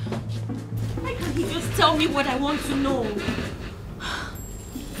 Why can't he just tell me what I want to know?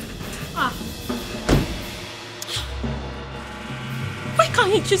 Why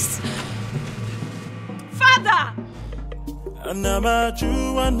can't he just... Father! Anamaju,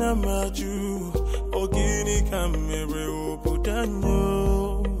 ogini kamere obudanyo.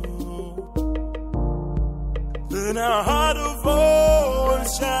 Then I heard a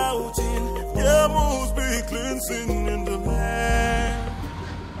voice shouting, there must be cleansing in the land.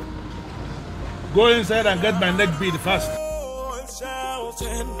 Go inside and get my neck beat fast.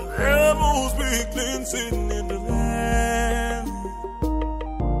 Shouting, there must be cleansing in the land.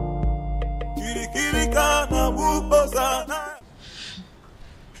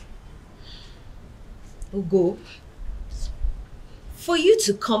 Ugo, for you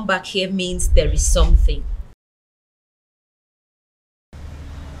to come back here means there is something.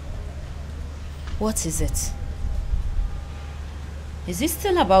 What is it? Is it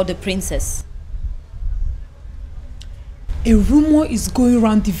still about the princess? A rumor is going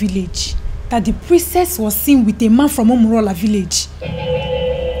around the village that the princess was seen with a man from Umurola village.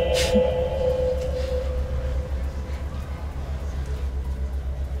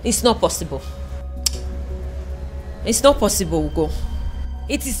 It's not possible. It's not possible, Ugo.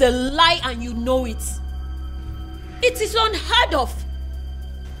 It is a lie and you know it. It is unheard of.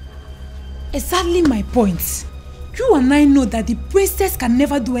 Exactly my point. You and I know that the princess can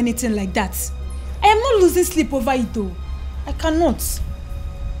never do anything like that. I am not losing sleep over it though. I cannot.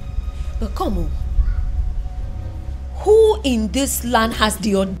 But come on. Who in this land has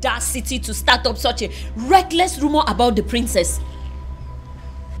the audacity to start up such a reckless rumor about the princess?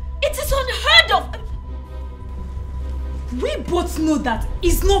 It is unheard of. We both know that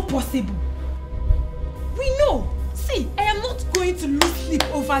it's not possible. We know. See, I am not going to lose sleep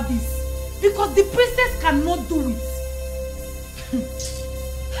over this. Because the princess cannot do it.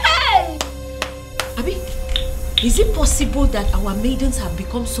 Hey! Abi, is it possible that our maidens have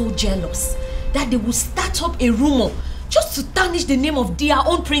become so jealous that they will start up a rumor just to tarnish the name of their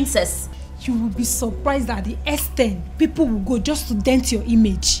own princess? You will be surprised at the extent people will go just to dent your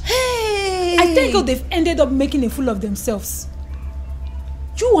image. Hey! I think they've ended up making a fool of themselves.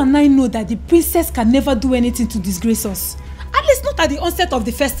 You and I know that the princess can never do anything to disgrace us. At least not at the onset of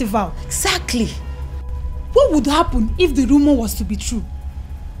the festival. Exactly. What would happen if the rumor was to be true?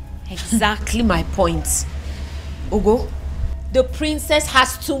 Exactly my point. Ogo, the princess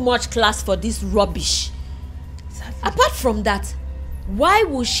has too much class for this rubbish. Exactly. Apart from that, why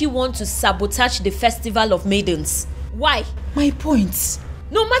would she want to sabotage the festival of maidens? Why? My point.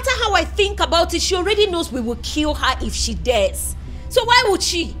 No matter how I think about it, she already knows we will kill her if she dares. So why would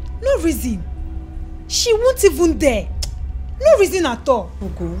she? No reason. She won't even dare. No reason at all.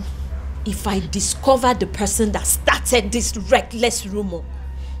 Ogo, if I discover the person that started this reckless rumor,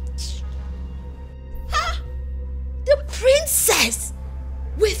 the princess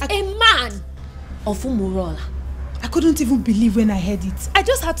with a man of Umurola. I couldn't even believe when I heard it. I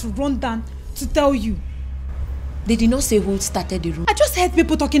just had to run down to tell you. They did not say who started the rumor. I just heard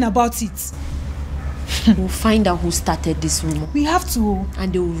people talking about it. We'll find out who started this rumor. We have to.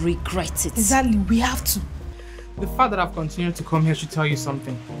 And they will regret it. Exactly, we have to. The fact that I've continued to come here should tell you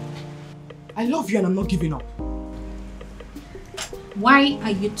something. I love you and I'm not giving up. Why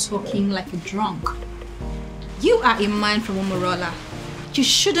are you talking like a drunk? You are a man from Umurola. You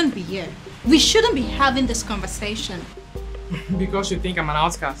shouldn't be here. We shouldn't be having this conversation. Because you think I'm an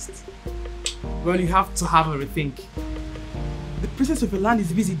outcast. Well, you have to have a rethink. The princess of your land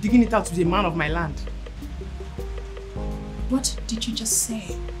is busy digging it out to be a man of my land. What did you just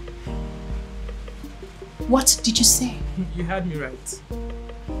say? What did you say? You heard me right.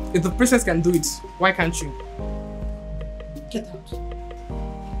 If the princess can do it, why can't you? Get out.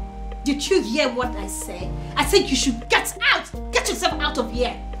 Did you hear what I said? I said you should get out! Get yourself out of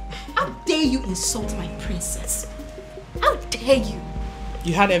here! How dare you insult my princess? How dare you?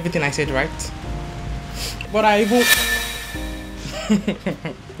 You heard everything I said, right? But I even...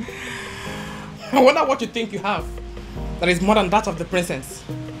 I wonder what you think you have that is more than that of the princess.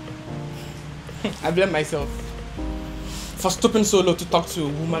 I blame myself for stooping so low to talk to a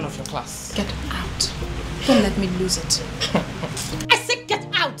woman of your class. Get out. Don't let me lose it. I said get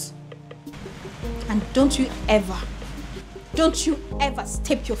out! And don't you ever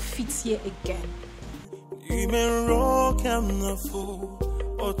step your feet here again.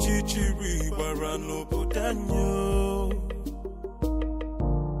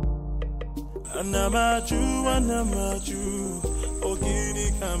 Anamaju,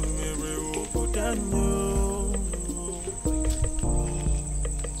 ogini kamere obodanyo.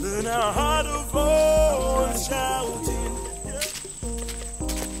 Then I heard a voice shouting.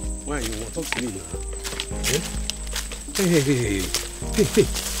 Why you want to talk to me now? Hey.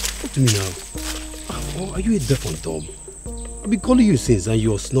 Talk to me now. Oh, are you a deaf and dumb? I've been calling you since and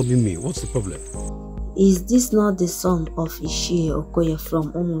you're snubbing me. What's the problem? Is this not the son of Uche Okoye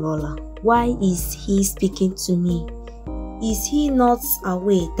from Umurola? Why is he speaking to me? Is he not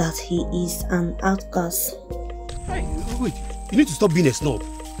aware that he is an outcast? Hey, wait, you need to stop being a snob.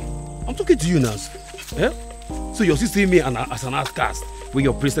 I'm talking to you now. Eh? So you're still seeing me as an outcast when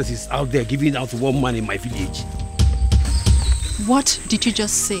your princess is out there giving out to one man in my village. What did you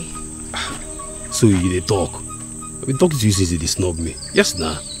just say? So you dey talk. I've been talking to you since you snub me. Yes,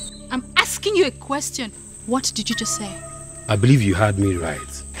 nah. I'm asking you a question. What did you just say? I believe you heard me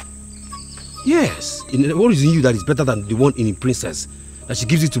right. Yes. What is in you that is better than the one in the princess? That she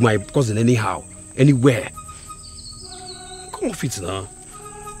gives it to my cousin anyhow, anywhere. Come off it now.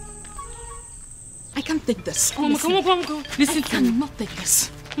 I can't take this. Come on. Listen to me. I cannot take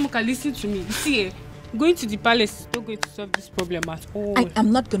this. Moka, listen to me. See, going to the palace is not going to solve this problem at all. I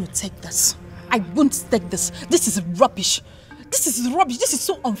am not going to take this. I won't take this. This is rubbish. This is rubbish. This is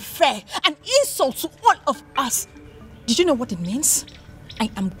so unfair. An insult to all of us. Did you know what it means? I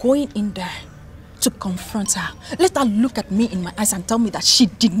am going in there to confront her. Let her look at me in my eyes and tell me that she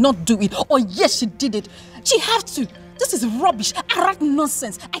did not do it. Or yes, she did it. She has to. This is rubbish. Arrant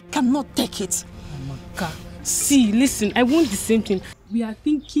nonsense. I cannot take it. Moka, see, listen, I want the same thing. We are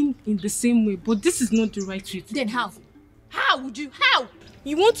thinking in the same way, but this is not the right way. Then how? How would you? How?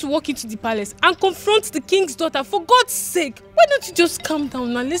 You want to walk into the palace and confront the king's daughter, for God's sake. Why don't you just calm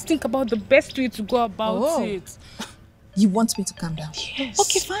down and let's think about the best way to go about it. You want me to calm down? Yes.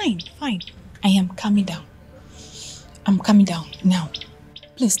 Okay, fine. I am calming down. I'm calming down now.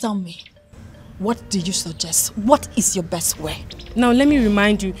 Please tell me, what do you suggest? What is your best way? Now let me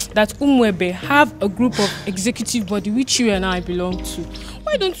remind you that Umwebe have a group of executive body which you and I belong to.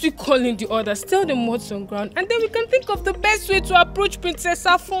 Why don't we call in the others, tell them what's on ground, and then we can think of the best way to approach Princess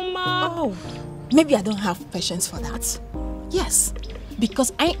Afoma. Oh, maybe I don't have patience for that. Yes,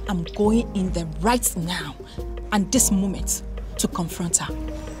 because I am going in there right now and this moment to confront her.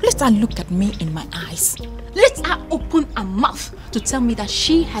 Let her look at me in my eyes. Let her open her mouth to tell me that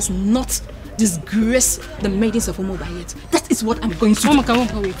she has not disgraced the maidens of Umoba yet. That is what I'm going to do. Mama, come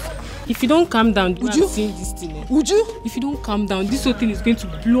on, wait. If you don't calm down, would you? This thing, Would you? If you don't calm down, this whole thing is going to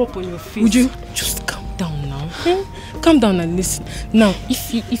blow up on your face. Would you? Just calm down now. Okay? Calm down and listen. Now,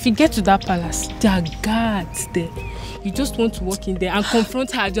 if you get to that palace, there are guards there. You just want to walk in there and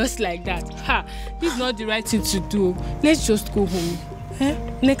confront her just like that. Ha! This is not the right thing to do. Let's just go home. Eh?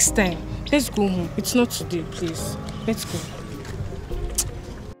 Next time, let's go home. It's not today, please. Let's go.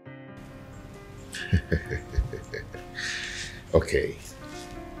 Okay.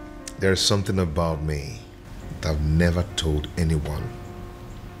 There's something about me that I've never told anyone.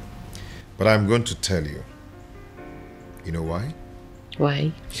 But I'm going to tell you. You know why?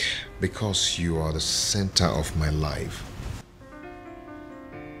 Why? Because you are the center of my life.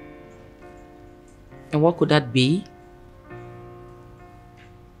 And what could that be?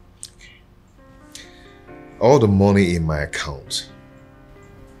 All the money in my account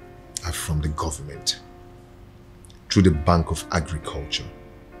are from the government through the Bank of Agriculture.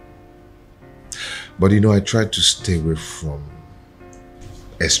 But you know, I try to stay away from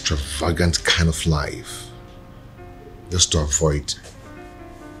extravagant kind of life just to avoid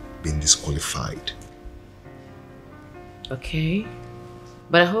being disqualified. Okay.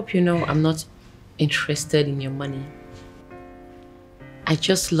 But I hope you know I'm not interested in your money. I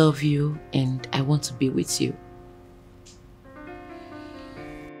just love you and I want to be with you.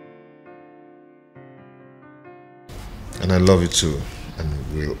 And I love you too,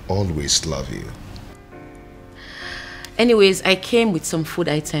 and will always love you. Anyways, I came with some food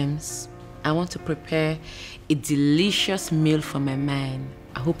items. I want to prepare a delicious meal for my man.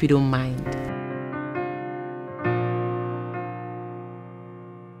 I hope you don't mind.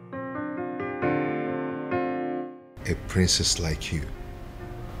 A princess like you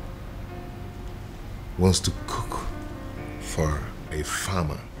wants to cook for a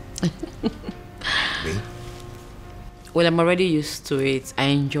farmer. Me? Well, I'm already used to it. I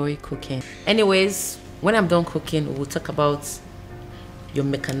enjoy cooking. Anyways, when I'm done cooking, we'll talk about your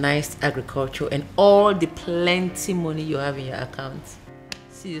mechanized agriculture and all the plenty money you have in your account.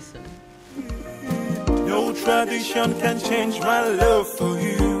 See you soon. No tradition can change my love for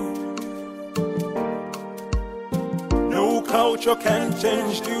you. No culture can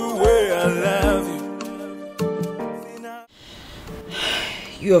change the way I love you.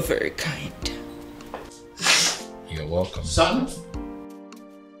 You are very kind. You're welcome. Son?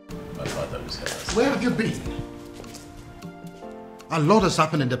 My father is here. Where have you been? A lot has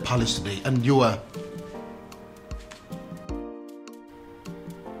happened in the palace today, and you are...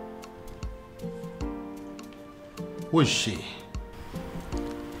 Who is she?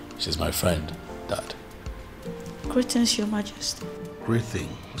 She's my friend, Dad. Greetings, Your Majesty.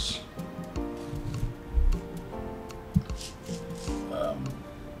 Greetings.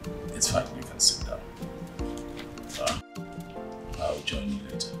 It's fine, you can sit down. I'll join you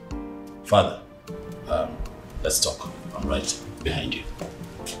later. Father, let's talk. I'm right behind you.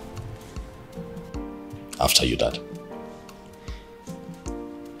 After you, Dad.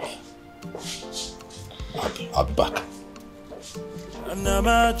 I'll be back.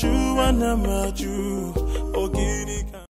 Anamaju, Anamaju, Ogini.